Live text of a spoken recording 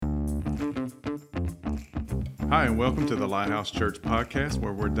Hi, and welcome to the Lighthouse Church podcast,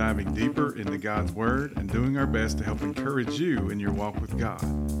 where we're diving deeper into God's Word and doing our best to help encourage you in your walk with God.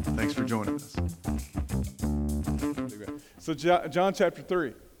 Thanks for joining us. So John chapter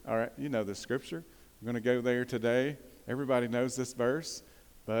 3. All right, you know this scripture. We're going to go there today. Everybody knows this verse,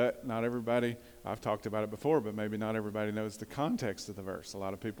 but not everybody, I've talked about it before, but maybe not everybody knows the context of the verse. A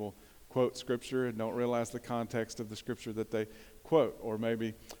lot of people quote scripture and don't realize the context of the scripture that they quote, or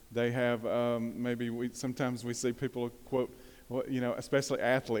maybe they have, sometimes we see people quote, especially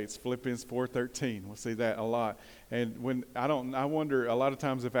athletes, Philippians 4:13. We'll see that a lot. And I wonder a lot of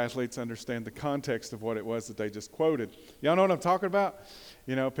times if athletes understand the context of what it was that they just quoted. Y'all know what I'm talking about?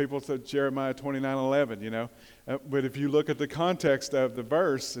 People said Jeremiah 29:11, but if you look at the context of the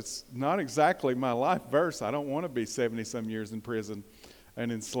verse, it's not exactly my life verse. I don't want to be 70 some years in prison and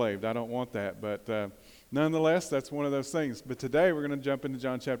enslaved. I don't want that, but nonetheless, that's one of those things. But today we're going to jump into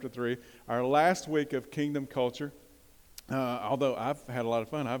John chapter 3, our last week of Kingdom Culture. Although I've had a lot of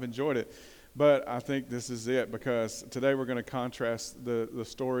fun, I've enjoyed it, but I think this is it, because today we're going to contrast the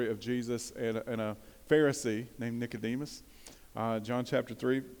story of Jesus and a Pharisee named Nicodemus. John chapter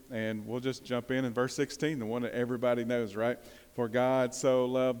 3, and we'll just jump in verse 16, the one that everybody knows, right? For God so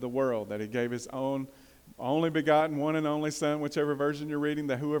loved the world that he gave his only begotten, one and only Son, whichever version you're reading,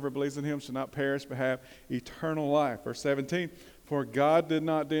 that whoever believes in him shall not perish but have eternal life. Verse 17, for God did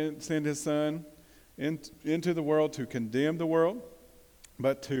not send his Son into the world to condemn the world,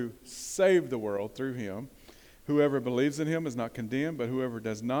 but to save the world through him. Whoever believes in him is not condemned, but whoever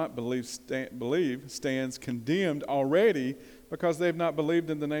does not believe stands condemned already, because they have not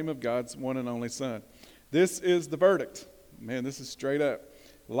believed in the name of God's one and only Son. This is the verdict. Man, this is straight up.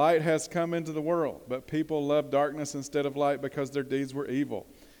 Light has come into the world, but people love darkness instead of light because their deeds were evil.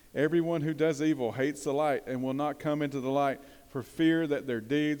 Everyone who does evil hates the light and will not come into the light for fear that their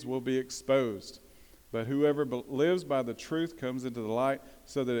deeds will be exposed. But whoever lives by the truth comes into the light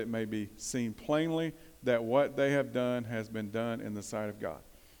so that it may be seen plainly that what they have done has been done in the sight of God.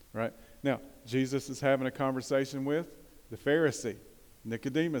 Right? Now, Jesus is having a conversation with the Pharisee,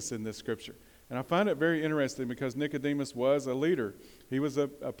 Nicodemus, in this scripture. And I find it very interesting because Nicodemus was a leader. He was a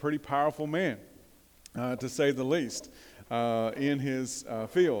pretty powerful man, to say the least, in his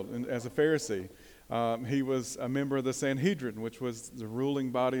field and as a Pharisee. He was a member of the Sanhedrin, which was the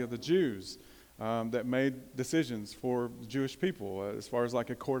ruling body of the Jews that made decisions for the Jewish people as far as like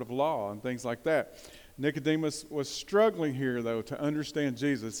a court of law and things like that. Nicodemus was struggling here, though, to understand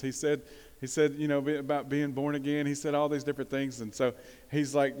Jesus. He said, about being born again. He said all these different things. And so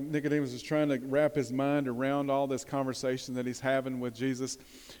he's like, Nicodemus is trying to wrap his mind around all this conversation that he's having with Jesus.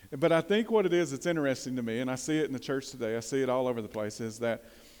 But I think what it is that's interesting to me, and I see it in the church today, I see it all over the place, is that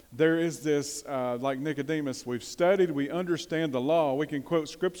there is this, like Nicodemus, we've studied, we understand the law, we can quote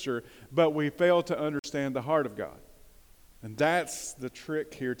scripture, but we fail to understand the heart of God. And that's the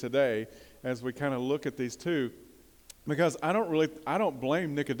trick here today as we kind of look at these two, because I don't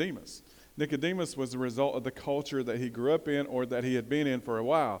blame Nicodemus. Nicodemus was the result of the culture that he grew up in or that he had been in for a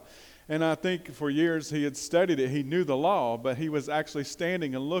while. And I think for years he had studied it. He knew the law, but he was actually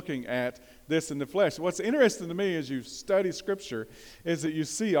standing and looking at this in the flesh. What's interesting to me as you study Scripture is that you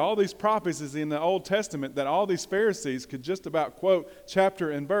see all these prophecies in the Old Testament that all these Pharisees could just about quote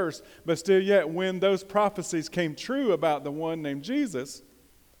chapter and verse, but still yet when those prophecies came true about the one named Jesus,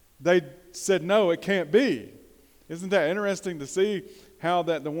 they said, no, it can't be. Isn't that interesting to see how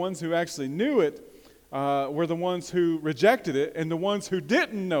that the ones who actually knew it were the ones who rejected it, and the ones who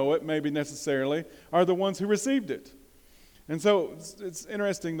didn't know it, maybe necessarily, are the ones who received it. And so it's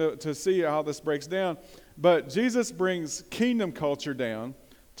interesting to see how this breaks down. But Jesus brings kingdom culture down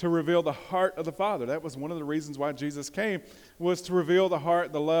to reveal the heart of the Father. That was one of the reasons why Jesus came, was to reveal the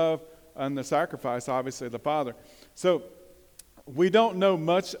heart, the love, and the sacrifice, obviously, of the Father. So we don't know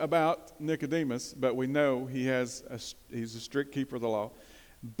much about Nicodemus, but we know he's a strict keeper of the law.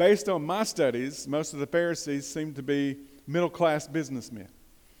 Based on my studies, most of the Pharisees seem to be middle-class businessmen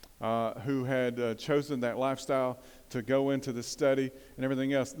who had chosen that lifestyle to go into the study and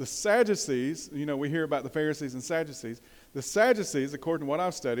everything else. The Sadducees, we hear about the Pharisees and Sadducees. The Sadducees, according to what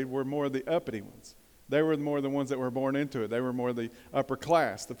I've studied, were more the uppity ones. They were more the ones that were born into it. They were more the upper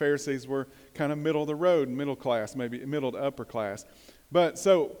class. The Pharisees were kind of middle of the road, middle class, maybe middle to upper class. But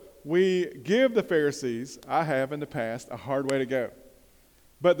so we give the Pharisees, I have in the past, a hard way to go.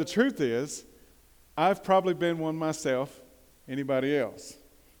 But the truth is, I've probably been one myself, anybody else,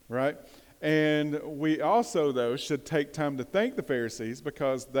 right? And we also, though, should take time to thank the Pharisees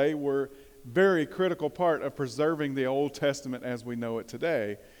because they were very critical part of preserving the Old Testament as we know it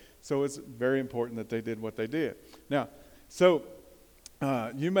today. So it's very important that they did what they did. Now, so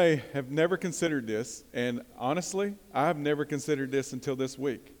You may have never considered this, and honestly, I've never considered this until this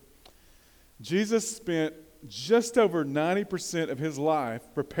week. Jesus spent just over 90% of his life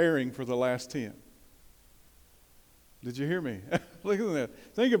preparing for the last 10. Did you hear me? Look at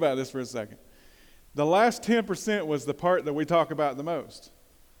that. Think about this for a second. The last 10% was the part that we talk about the most.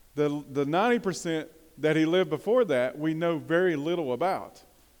 The 90% that he lived before that, we know very little about.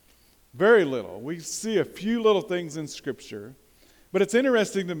 Very little. We see a few little things in Scripture, but it's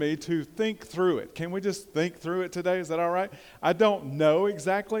interesting to me to think through it. Can we just think through it today? Is that all right? I don't know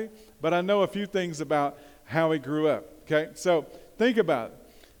exactly, but I know a few things about how he grew up. Okay, so think about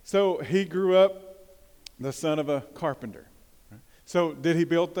it. So he grew up the son of a carpenter. So did he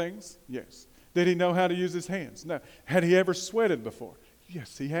build things? Yes. Did he know how to use his hands? No. Had he ever sweated before?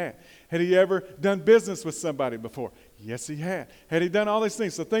 Yes, he had. Had he ever done business with somebody before? Yes, he had. Had he done all these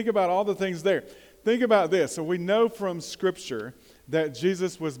things? So think about all the things there. Think about this. So we know from Scripture that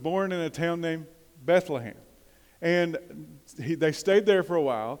Jesus was born in a town named Bethlehem. And they stayed there for a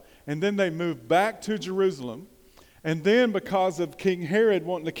while, and then they moved back to Jerusalem. And then because of King Herod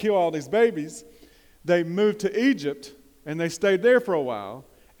wanting to kill all these babies, they moved to Egypt, and they stayed there for a while.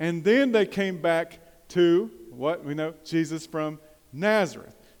 And then they came back to what we know, Jesus from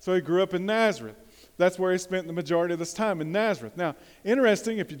Nazareth. So he grew up in Nazareth. That's where he spent the majority of his time, in Nazareth. Now,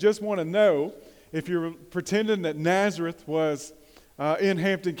 interesting, if you just want to know, if you're pretending that Nazareth was in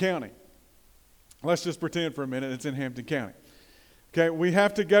Hampton County. Let's just pretend for a minute it's in Hampton County. Okay, we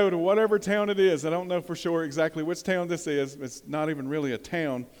have to go to whatever town it is. I don't know for sure exactly which town this is. It's not even really a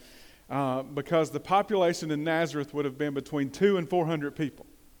town because the population in Nazareth would have been between 200 and 400 people.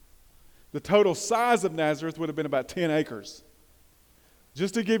 The total size of Nazareth would have been about 10 acres.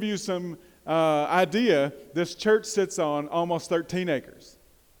 Just to give you some idea, this church sits on almost 13 acres.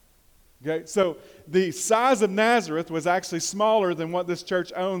 Okay, so the size of Nazareth was actually smaller than what this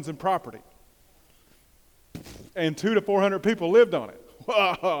church owns in property. And 200 to 400 people lived on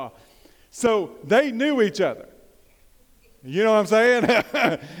it. So they knew each other. You know what I'm saying?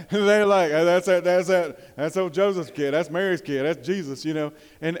 They're like, that's old Joseph's kid, that's Mary's kid, that's Jesus, you know.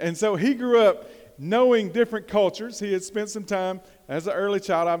 And so he grew up knowing different cultures. He had spent some time as an early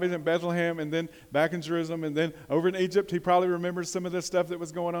child, obviously in Bethlehem, and then back in Jerusalem, and then over in Egypt. He probably remembers some of the stuff that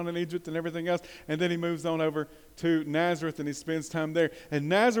was going on in Egypt and everything else. And then he moves on over to Nazareth, and he spends time there. And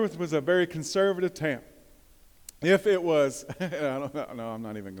Nazareth was a very conservative town. If it was, I don't know, no, I'm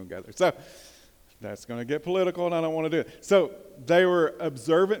not even going to go there. So that's going to get political, and I don't want to do it. So they were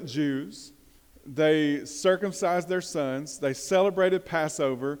observant Jews. They circumcised their sons. They celebrated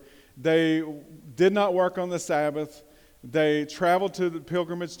Passover. They did not work on the Sabbath. They traveled to the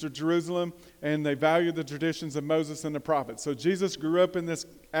pilgrimage to Jerusalem, and they valued the traditions of Moses and the prophets. So Jesus grew up in this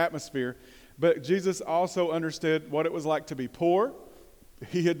atmosphere, but Jesus also understood what it was like to be poor.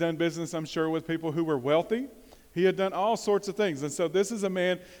 He had done business, I'm sure, with people who were wealthy. He had done all sorts of things. And so this is a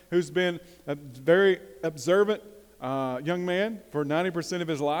man who's been a very observant young man for 90% of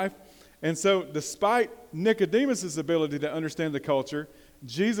his life. And so despite Nicodemus' ability to understand the culture,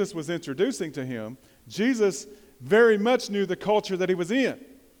 Jesus was introducing to him. Jesus very much knew the culture that he was in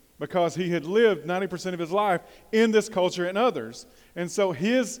because he had lived 90% of his life in this culture and others. And so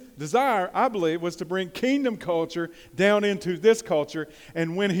his desire, I believe, was to bring kingdom culture down into this culture.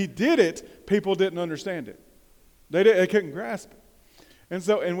 And when he did it, people didn't understand it. They couldn't grasp it.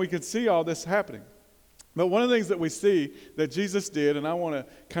 And we could see all this happening. But one of the things that we see that Jesus did, and I want to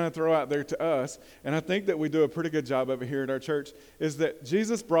kind of throw out there to us, and I think that we do a pretty good job of it here at our church, is that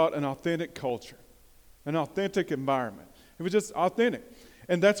Jesus brought an authentic culture, an authentic environment. It was just authentic.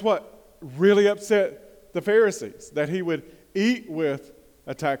 And that's what really upset the Pharisees, that he would eat with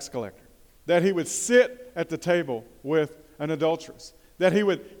a tax collector, that he would sit at the table with an adulteress, that he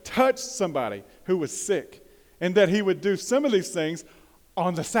would touch somebody who was sick, and that he would do some of these things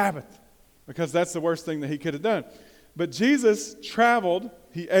on the Sabbath, because that's the worst thing that he could have done. But Jesus traveled,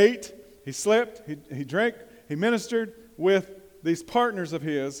 he ate, he slept, he drank, he ministered with these partners of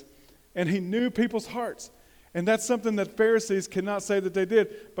his, and he knew people's hearts. And that's something that Pharisees cannot say that they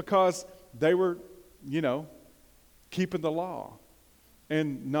did because they were, keeping the law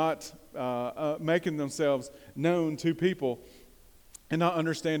and not making themselves known to people and not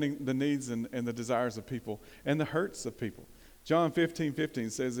understanding the needs and the desires of people and the hurts of people. John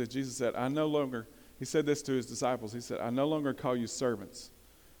 15:15 says that Jesus said, he said this to his disciples, he said, I no longer call you servants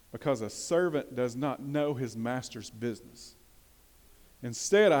because a servant does not know his master's business.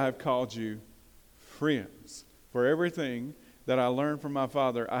 Instead, I have called you friends. For everything that I learned from my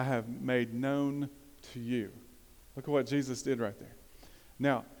Father, I have made known to you. Look at what Jesus did right there.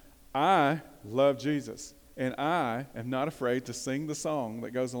 Now, I love Jesus. and I am not afraid to sing the song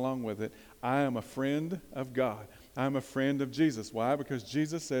that goes along with it. I am a friend of God. I'm a friend of Jesus. Why? Because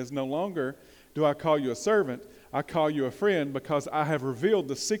Jesus says, no longer do I call you a servant, I call you a friend because I have revealed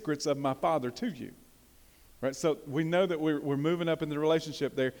the secrets of my Father to you. Right? So we know that we're moving up in the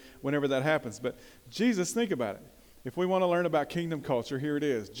relationship there whenever that happens. But Jesus, think about it. If we want to learn about kingdom culture, here it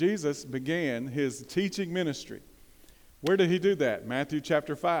is. Jesus began his teaching ministry. Where did he do that? Matthew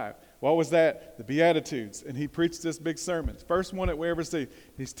chapter 5. What was that? The Beatitudes. And he preached this big sermon. First one that we ever see.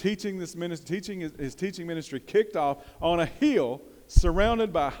 He's teaching this ministry, his teaching ministry kicked off on a hill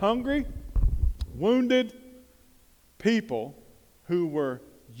surrounded by hungry, wounded people who were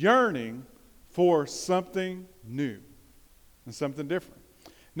yearning for something new and something different.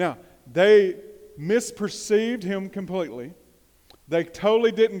 Now, they misperceived him completely. They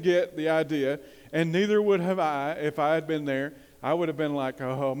totally didn't get the idea, and neither would have I if I had been there. I would have been like,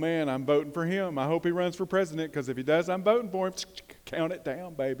 oh man, I'm voting for him. I hope he runs for president, because if he does, I'm voting for him. Count it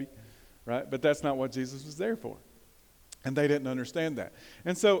down, baby. Right? But that's not what Jesus was there for. And they didn't understand that.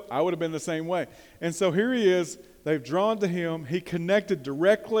 And so I would have been the same way. And so here he is. They've drawn to him. He connected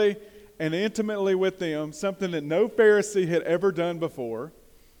directly and intimately with them, something that no Pharisee had ever done before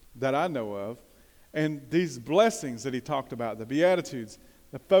that I know of. And these blessings that he talked about, the Beatitudes,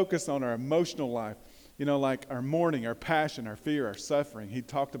 the focus on our emotional life, like our mourning, our passion, our fear, our suffering. He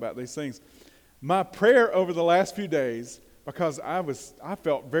talked about these things. My prayer over the last few days, because I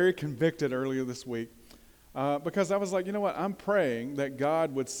felt very convicted earlier this week, because I was like, you know what? I'm praying that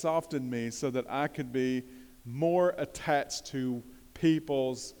God would soften me so that I could be more attached to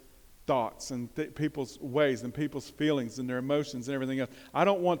people's thoughts and people's ways and people's feelings and their emotions and everything else. I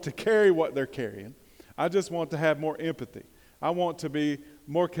don't want to carry what they're carrying. I just want to have more empathy. I want to be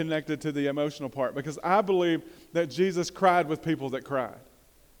more connected to the emotional part, because I believe that Jesus cried with people that cried.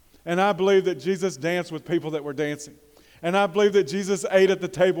 And I believe that Jesus danced with people that were dancing. And I believe that Jesus ate at the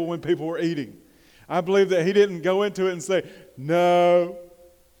table when people were eating. I believe that he didn't go into it and say, no,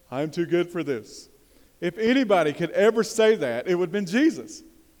 I'm too good for this. If anybody could ever say that, it would have been Jesus,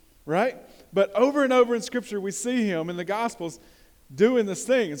 right? But over and over in Scripture, we see him in the Gospels doing this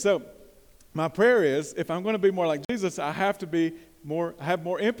thing. And so my prayer is, if I'm going to be more like Jesus, I have to have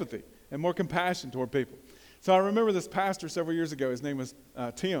more empathy and more compassion toward people. So I remember this pastor several years ago. His name was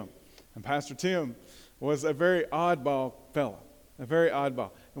Tim. And Pastor Tim was a very oddball fellow, a very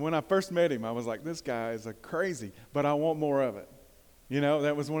oddball. And when I first met him, I was like, this guy is a crazy, but I want more of it.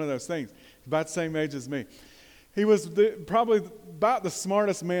 That was one of those things. He's about the same age as me. He was probably about the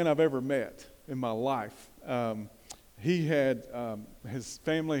smartest man I've ever met in my life. He had his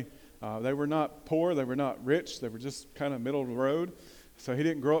family, they were not poor, they were not rich, they were just kind of middle of the road. So he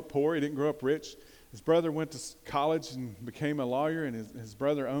didn't grow up poor, he didn't grow up rich. His brother went to college and became a lawyer, and his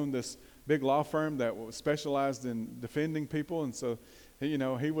brother owned this big law firm that was specialized in defending people. And so,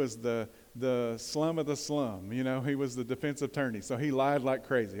 he was the slum of the slum. He was the defense attorney. So he lied like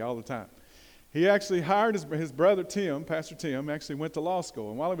crazy all the time. He actually hired his brother Tim, Pastor Tim, actually went to law school.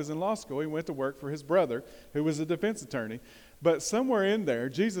 And while he was in law school, he went to work for his brother, who was a defense attorney. But somewhere in there,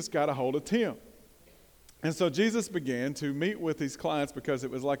 Jesus got a hold of Tim. And so Jesus began to meet with these clients, because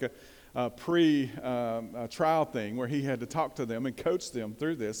it was like a pre-trial thing where he had to talk to them and coach them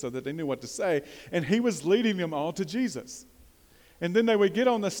through this so that they knew what to say. And he was leading them all to Jesus. And then they would get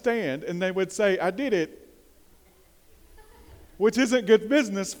on the stand and they would say, I did it, which isn't good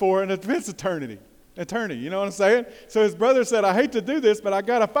business for a defense attorney. You know what I'm saying? So his brother said, I hate to do this, but I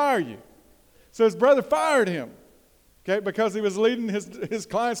got to fire you. So his brother fired him, because he was leading his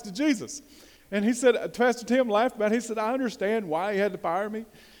clients to Jesus. And he said, Pastor Tim laughed about it. He said, I understand why he had to fire me.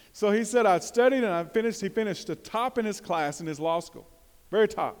 So he said, I studied and he finished the top in his class in his law school, very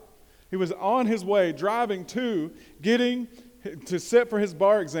top. He was on his way driving to sit for his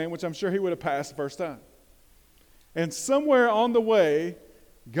bar exam, which I'm sure he would have passed the first time. And somewhere on the way,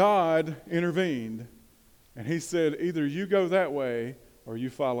 God intervened, and he said, either you go that way or you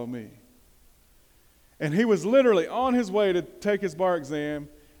follow me. And he was literally on his way to take his bar exam,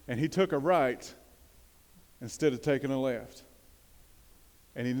 and he took a right instead of taking a left.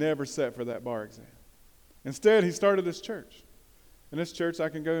 And he never sat for that bar exam. Instead, he started this church. And this church, I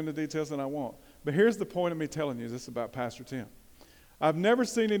can go into details than I want. But here's the point of me telling you this about Pastor Tim. I've never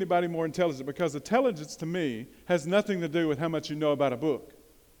seen anybody more intelligent, because intelligence to me has nothing to do with how much you know about a book.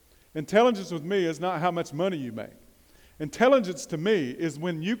 Intelligence with me is not how much money you make. Intelligence to me is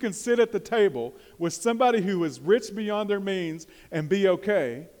when you can sit at the table with somebody who is rich beyond their means and be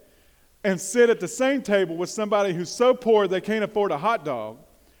okay, and sit at the same table with somebody who's so poor they can't afford a hot dog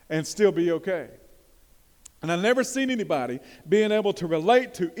and still be okay. And I've never seen anybody being able to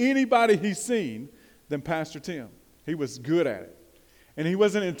relate to anybody he's seen than Pastor Tim. He was good at it. And he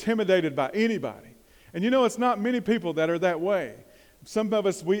wasn't intimidated by anybody. And it's not many people that are that way. Some of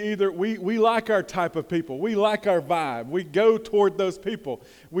us, we like our type of people. We like our vibe. We go toward those people.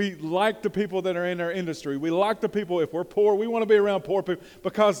 We like the people that are in our industry. We like the people, if we're poor, we want to be around poor people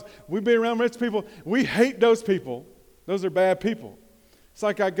because we be around rich people. We hate those people. Those are bad people. It's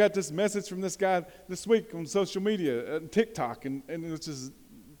like I got this message from this guy this week on social media, TikTok, and which is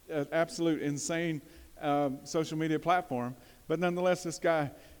an absolute insane social media platform. But nonetheless, this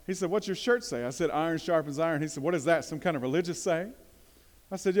guy, he said, "What's your shirt say?" I said, "Iron sharpens iron." He said, "What is that, some kind of religious saying?"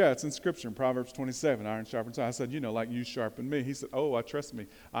 I said, "Yeah, it's in Scripture, in Proverbs 27, iron sharpens iron." I said, like you sharpen me. He said, "Oh, trust me,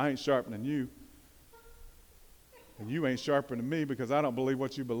 I ain't sharpening you. And you ain't sharpening me because I don't believe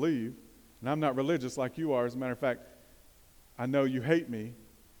what you believe. And I'm not religious like you are. As a matter of fact, I know you hate me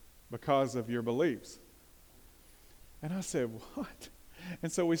because of your beliefs." And I said, "What?"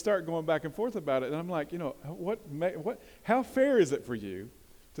 And so we start going back and forth about it. And I'm like, how fair is it for you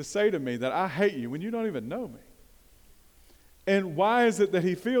to say to me that I hate you when you don't even know me? And why is it that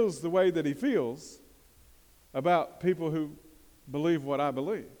he feels the way that he feels about people who believe what I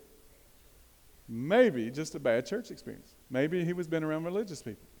believe? Maybe just a bad church experience. Maybe he was been around religious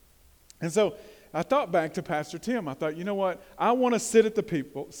people. And so I thought back to Pastor Tim. I thought, you know what? I want to sit at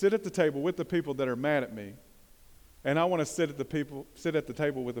the table with the people that are mad at me. And I want to sit at the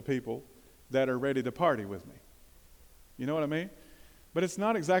table with the people that are ready to party with me. You know what I mean? But it's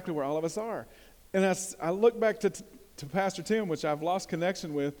not exactly where all of us are. And I look back to Pastor Tim, which I've lost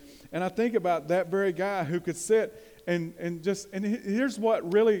connection with, and I think about that very guy who could sit and here's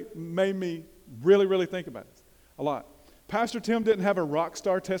what really made me really, really think about this a lot. Pastor Tim didn't have a rock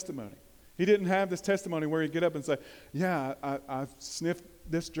star testimony. He didn't have this testimony where he'd get up and say, "Yeah, I sniffed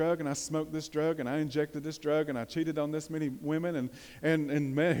this drug and I smoked this drug and I injected this drug and I cheated on this many women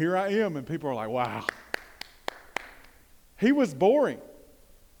and man, here I am." And people are like, "Wow." He was boring.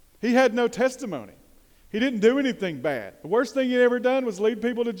 He had no testimony. He didn't do anything bad. The worst thing he'd ever done was lead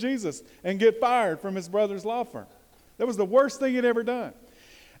people to Jesus and get fired from his brother's law firm. That was the worst thing he'd ever done.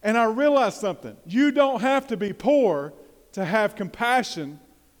 And I realized something. You don't have to be poor to have compassion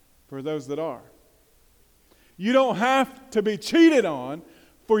for those that are. You don't have to be cheated on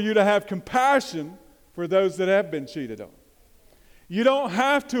for you to have compassion for those that have been cheated on. You don't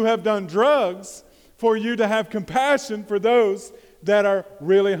have to have done drugs for you to have compassion for those that are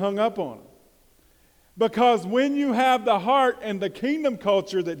really hung up on them. Because when you have the heart and the kingdom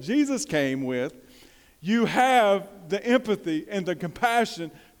culture that Jesus came with, you have the empathy and the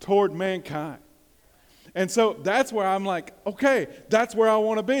compassion toward mankind. And so that's where I'm like, okay, that's where I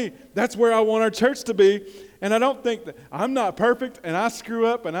want to be. That's where I want our church to be. And I don't think that I'm not perfect and I screw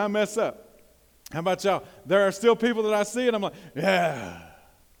up and I mess up. How about y'all? There are still people that I see and I'm like, yeah,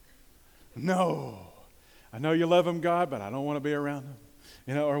 no. I know you love them, God, but I don't want to be around them.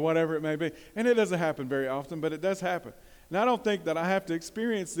 Or whatever it may be. And it doesn't happen very often, but it does happen. And I don't think that I have to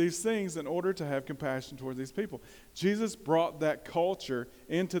experience these things in order to have compassion toward these people. Jesus brought that culture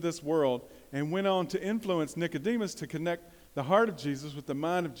into this world and went on to influence Nicodemus to connect the heart of Jesus with the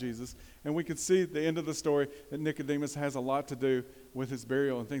mind of Jesus. And we can see at the end of the story that Nicodemus has a lot to do with his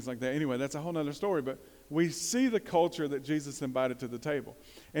burial and things like that. Anyway, that's a whole other story, but we see the culture that Jesus invited to the table.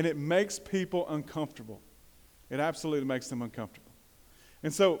 And it makes people uncomfortable. It absolutely makes them uncomfortable.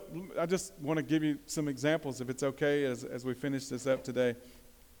 And so I just want to give you some examples, if it's okay, as we finish this up today.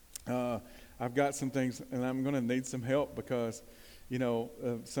 I've got some things, and I'm going to need some help because,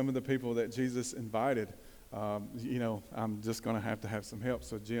 some of the people that Jesus invited, I'm just going to have some help.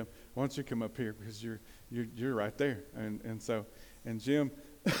 So Jim, why don't you come up here because you're right there. And Jim,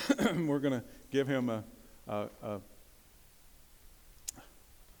 we're going to give him a I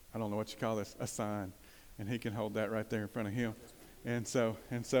don't know what you call this, a sign, and he can hold that right there in front of him. And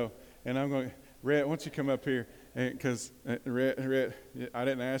I'm going, Rhett, why don't you come up here? Because Rhett, I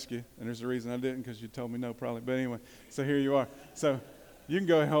didn't ask you, and there's a reason I didn't, because you told me no probably. But anyway, so here you are. So you can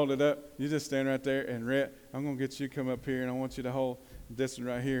go ahead and hold it up. You just stand right there. And Rhett, I'm going to get you to come up here, and I want you to hold this one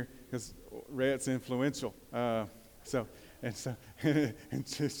right here, because Rhett's influential. And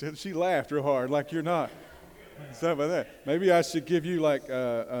she laughed real hard, like you're not. Something like that. Maybe I should give you like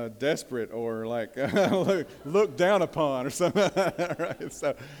a desperate or like look down upon or something. Right?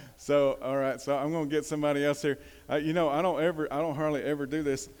 So all right. So I'm going to get somebody else here. I don't hardly ever do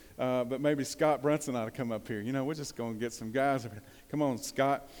this, but maybe Scott Brunson ought to come up here. We're just going to get some guys up here. Come on,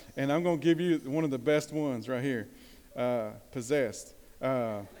 Scott. And I'm going to give you one of the best ones right here. Possessed.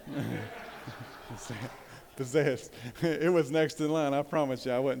 Possessed. It was next in line. I promise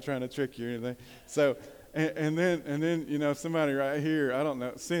you, I wasn't trying to trick you or anything. So. and then somebody right here, I don't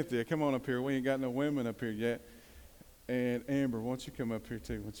know, Cynthia, come on up here. We ain't got no women up here yet. And Amber, why don't you come up here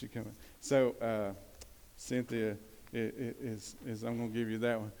too? Why don't you come in? So Cynthia is I'm going to give you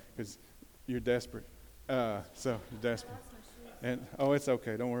that one because you're desperate. So you're desperate. And it's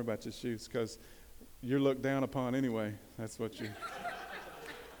okay. Don't worry about your shoes because you're looked down upon anyway. That's what your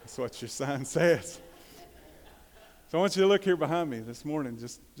sign says. So I want you to look here behind me this morning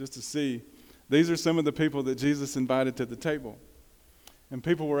just to see. These are some of the people that Jesus invited to the table. And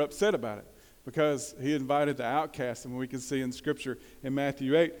people were upset about it because he invited the outcasts. And we can see in Scripture in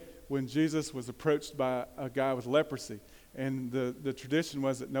Matthew 8 when Jesus was approached by a guy with leprosy. And the tradition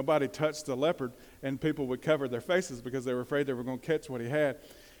was that nobody touched the leopard and people would cover their faces because they were afraid they were going to catch what he had.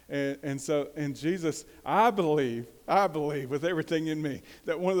 And Jesus, I believe with everything in me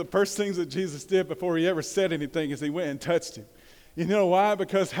that one of the first things that Jesus did before he ever said anything is he went and touched him. You know why?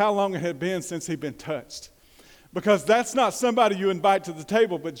 Because how long it had been since he'd been touched. Because that's not somebody you invite to the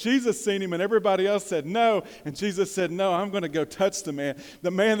table, but Jesus seen him and everybody else said no, and Jesus said, no, I'm going to go touch the man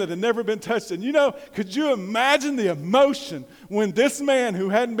that had never been touched. And could you imagine the emotion when this man who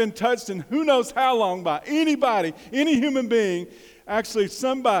hadn't been touched in who knows how long by anybody, any human being, actually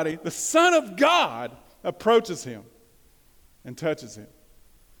somebody, the Son of God, approaches him and touches him.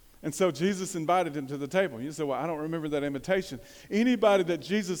 And so Jesus invited him to the table. You say, well, I don't remember that invitation. Anybody that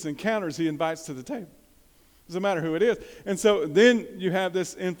Jesus encounters, he invites to the table. Doesn't matter who it is. And so then you have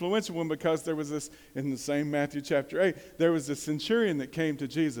this influential one because there was this, in the same Matthew chapter 8, there was this centurion that came to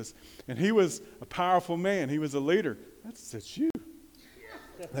Jesus. And he was a powerful man. He was a leader. That's you.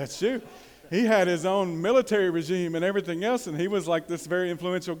 That's you. He had his own military regime and everything else, and he was like this very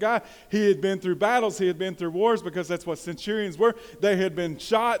influential guy. He had been through battles. He had been through wars because that's what centurions were. They had been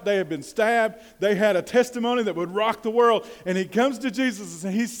shot. They had been stabbed. They had a testimony that would rock the world. And he comes to Jesus,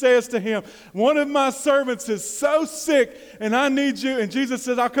 and he says to him, one of my servants is so sick, and I need you. And Jesus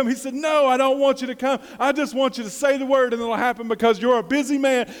says, I'll come. He said, no, I don't want you to come. I just want you to say the word, and it'll happen because you're a busy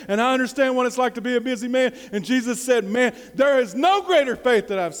man, and I understand what it's like to be a busy man. And Jesus said, man, there is no greater faith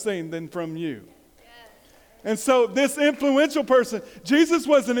that I've seen than from you. And so this influential person, Jesus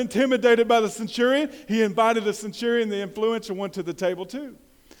wasn't intimidated by the centurion. He invited the centurion, the influential one, to the table too.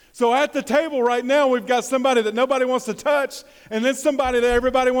 So at the table right now, we've got somebody that nobody wants to touch, and then somebody that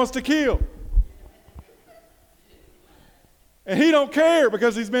everybody wants to kill. And he don't care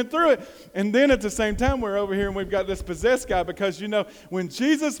because he's been through it. And then at the same time, we're over here and we've got this possessed guy because, when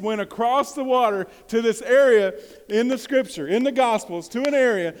Jesus went across the water to this area in the Scripture, in the Gospels, to an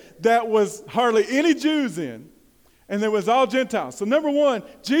area that was hardly any Jews in, and there was all Gentiles. So number one,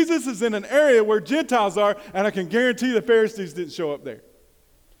 Jesus is in an area where Gentiles are, and I can guarantee the Pharisees didn't show up there.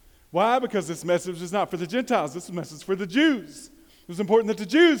 Why? Because this message is not for the Gentiles. This message is for the Jews. It was important that the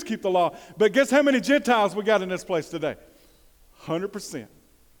Jews keep the law. But guess how many Gentiles we got in this place today? 100%.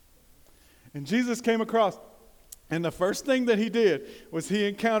 And Jesus came across, and the first thing that he did was he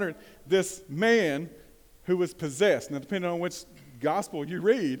encountered this man who was possessed. Now, depending on which gospel you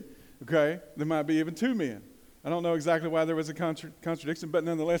read, okay, there might be even two men. I don't know exactly why there was a contradiction, but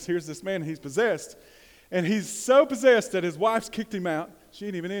nonetheless, here's this man, he's possessed. And he's so possessed that his wife's kicked him out. She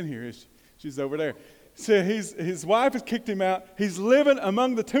ain't even in here, is she? She's over there. So his wife has kicked him out. He's living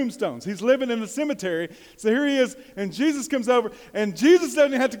among the tombstones. He's living in the cemetery. So here he is, and Jesus comes over, and Jesus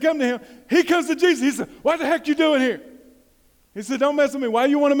doesn't have to come to him. He comes to Jesus. He said, what the heck you doing here? He said, don't mess with me. Why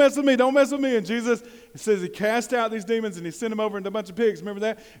you want to mess with me? Don't mess with me. And Jesus, he says he cast out these demons, and he sent them over into a bunch of pigs. Remember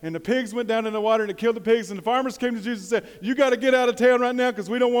that? And the pigs went down in the water, and it killed the pigs. And the farmers came to Jesus and said, you got to get out of town right now because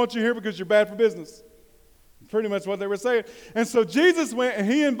we don't want you here because you're bad for business. Pretty much what they were saying. And so Jesus went and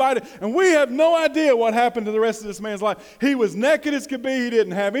he invited, and we have no idea what happened to the rest of this man's life. He was naked as could be. He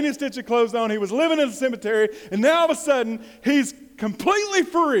didn't have any stitch of clothes on. He was living in a cemetery, and now all of a sudden, he's completely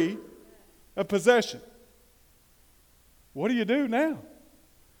free of possession. What do you do now?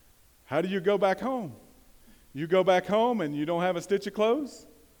 How do you go back home? You go back home and you don't have a stitch of clothes?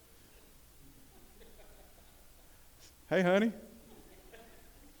 Hey, honey.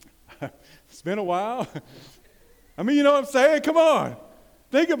 It's been a while. I mean, you know what I'm saying? Come on.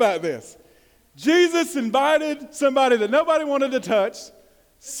 Think about this. Jesus invited somebody that nobody wanted to touch,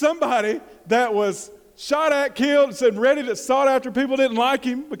 somebody that was shot at, killed, and ready to sought after. People didn't like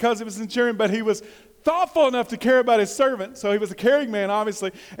him because he was a centurion, but he was thoughtful enough to care about his servant. So he was a caring man,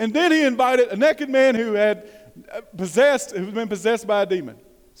 obviously. And then he invited a naked man who had been possessed by a demon,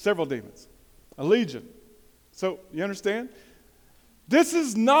 several demons, a legion. So you understand? This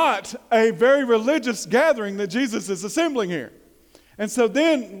is not a very religious gathering that Jesus is assembling here. And so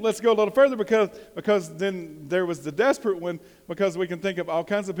then, let's go a little further because then there was the desperate one, because we can think of all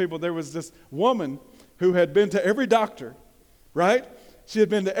kinds of people. There was this woman who had been to every doctor, right? She had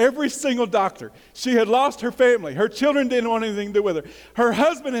been to every single doctor. She had lost her family. Her children didn't want anything to do with her. Her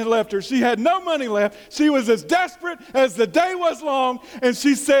husband had left her. She had no money left. She was as desperate as the day was long. And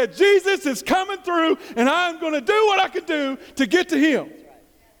she said, Jesus is coming through, and I'm going to do what I can do to get to him. That's right.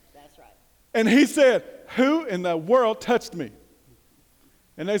 That's right. And he said, who in the world touched me?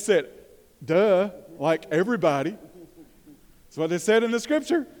 And they said, duh, like everybody. That's what they said in the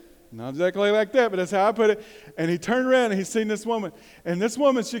scripture. Not exactly like that, but that's how I put it. And he turned around and he seen this woman. And this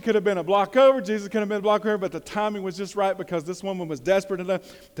woman, she could have been a block over. Jesus could have been a block over, but the timing was just right because this woman was desperate enough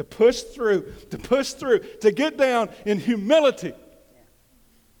to push through, to get down in humility.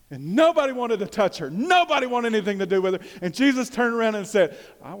 And nobody wanted to touch her. Nobody wanted anything to do with her. And Jesus turned around and said,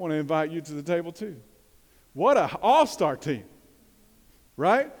 I want to invite you to the table too. What an all-star team,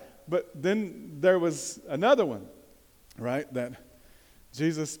 right? But then there was another one, right, that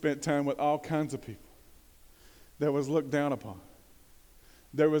Jesus spent time with all kinds of people that was looked down upon.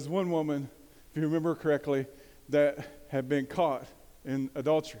 There was one woman, if you remember correctly, that had been caught in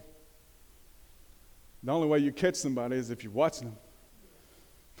adultery. The only way you catch somebody is if you're watching them.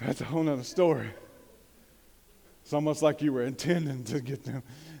 That's a whole nother story. It's almost like you were intending to get them.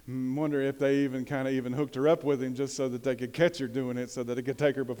 Wonder if they even hooked her up with him just so that they could catch her doing it so that they could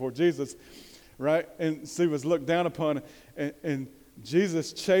take her before Jesus, right? And she was looked down upon, and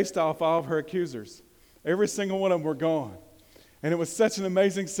Jesus chased off all of her accusers. Every single one of them were gone. And it was such an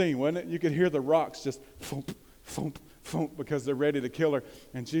amazing scene, wasn't it? You could hear the rocks just thump, thump, thump, because they're ready to kill her.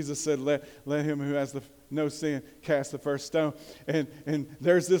 And Jesus said, let him who has no sin cast the first stone. And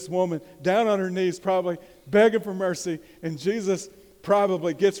there's this woman down on her knees probably begging for mercy. And Jesus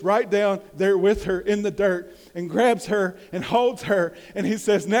probably gets right down there with her in the dirt and grabs her and holds her. And he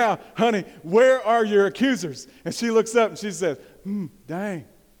says, now, honey, where are your accusers? And she looks up and she says, dang.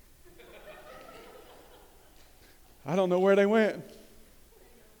 I don't know where they went.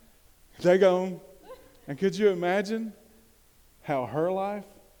 They gone. And could you imagine how her life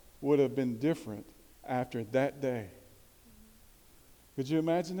would have been different after that day? Could you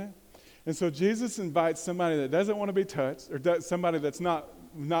imagine that? And so Jesus invites somebody that doesn't want to be touched, or somebody that's not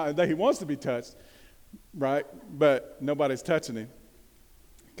that he wants to be touched, right? But nobody's touching him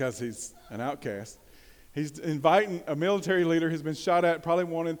because he's an outcast. He's inviting a military leader who's been shot at, probably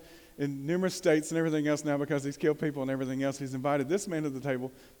wanted in numerous states and everything else now because he's killed people and everything else. He's invited this man to the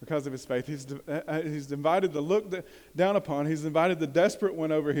table because of his faith. He's invited the look down upon. He's invited the desperate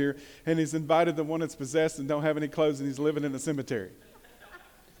one over here, and he's invited the one that's possessed and don't have any clothes, and he's living in a cemetery.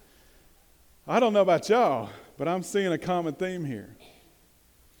 I don't know about y'all, but I'm seeing a common theme here.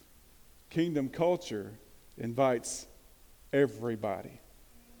 Kingdom culture invites everybody.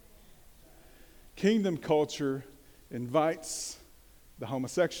 Kingdom culture invites the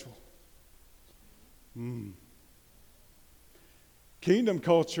homosexual. Kingdom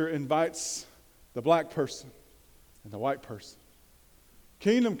culture invites the black person and the white person.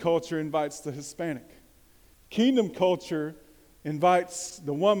 Kingdom culture invites the Hispanic. Kingdom culture invites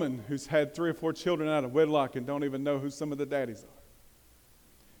the woman who's had 3 or 4 children out of wedlock and don't even know who some of the daddies are.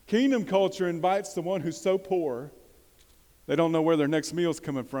 Kingdom culture invites the one who's so poor they don't know where their next meal's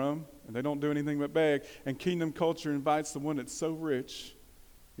coming from, and they don't do anything but beg. And kingdom culture invites the one that's so rich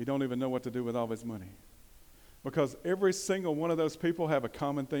he don't even know what to do with all his money. Because every single one of those people have a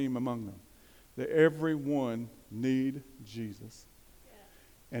common theme among them. That every one need Jesus.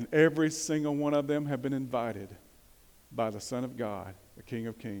 Yeah. And every single one of them have been invited by the Son of God, the King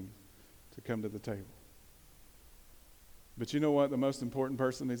of Kings, to come to the table. But you know what? The most important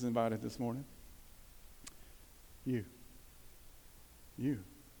person he's invited this morning? You. You.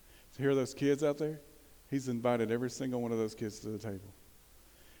 So hear those kids out there? He's invited every single one of those kids to the table.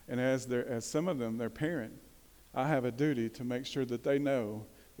 And as some of them, their parent, I have a duty to make sure that they know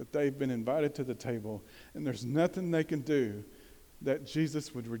that they've been invited to the table, and there's nothing they can do that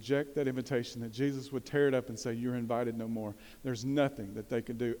Jesus would reject that invitation, that Jesus would tear it up and say, you're invited no more. There's nothing that they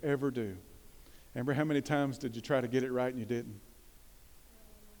could ever do. Amber, how many times did you try to get it right and you didn't?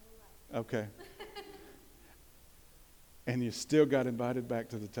 Okay. And you still got invited back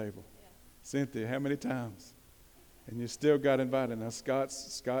to the table. Yeah. Cynthia, how many times? And you still got invited. Now,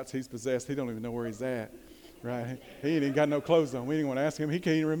 Scott's, he's possessed. He don't even know where he's at, right? He ain't even got no clothes on. We didn't want to ask him. He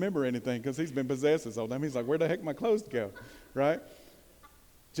can't even remember anything because he's been possessed this whole time. He's like, where the heck my clothes go, right?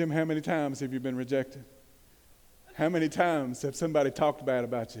 Jim, how many times have you been rejected? How many times have somebody talked bad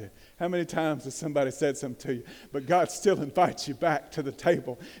about you? How many times has somebody said something to you? But God still invites you back to the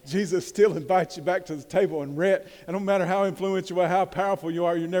table. Jesus still invites you back to the table. And Rhett, and no matter how influential or how powerful you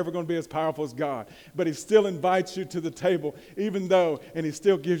are, you're never going to be as powerful as God. But he still invites you to the table, even though, and he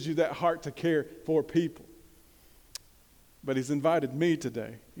still gives you that heart to care for people. But he's invited me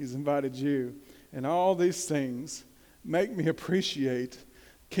today. He's invited you. And all these things make me appreciate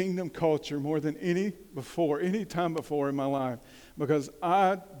kingdom culture more than any time before in my life, because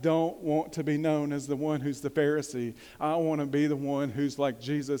I don't want to be known as the one who's the Pharisee. I want to be the one who's like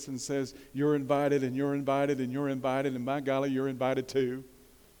Jesus and says, you're invited and you're invited and you're invited, and by golly, you're invited too,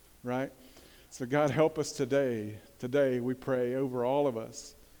 right? So God, help us today. Today we pray over all of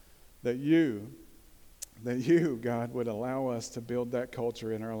us that you, God, would allow us to build that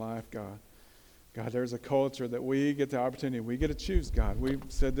culture in our life, God. God, there's a culture that we get the opportunity, we get to choose, God. We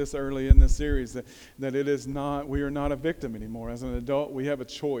said this early in this series, that it is not, we are not a victim anymore. As an adult, we have a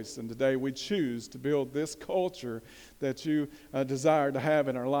choice, and today we choose to build this culture that you desire to have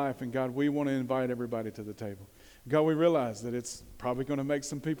in our life, and God, we want to invite everybody to the table. God, we realize that it's probably going to make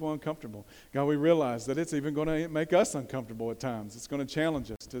some people uncomfortable. God, we realize that it's even going to make us uncomfortable at times. It's going to challenge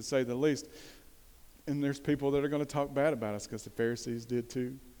us, to say the least. And there's people that are going to talk bad about us because the Pharisees did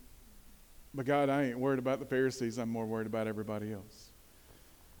too. But God, I ain't worried about the Pharisees. I'm more worried about everybody else.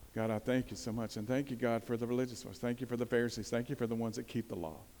 God, I thank you so much. And thank you, God, for the religious ones. Thank you for the Pharisees. Thank you for the ones that keep the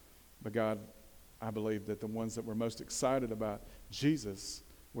law. But God, I believe that the ones that were most excited about Jesus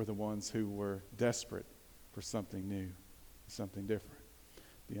were the ones who were desperate for something new, something different.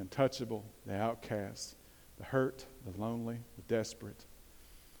 The untouchable, the outcast, the hurt, the lonely, the desperate,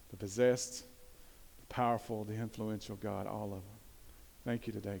 the possessed, the powerful, the influential, God, all of them. Thank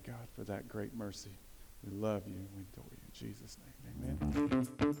you today, God, for that great mercy. We love you and we adore you. In Jesus' name, amen.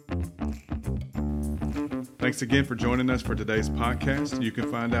 Thanks again for joining us for today's podcast. You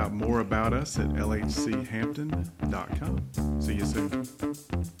can find out more about us at lhchampton.com. See you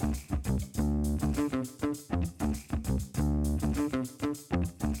soon.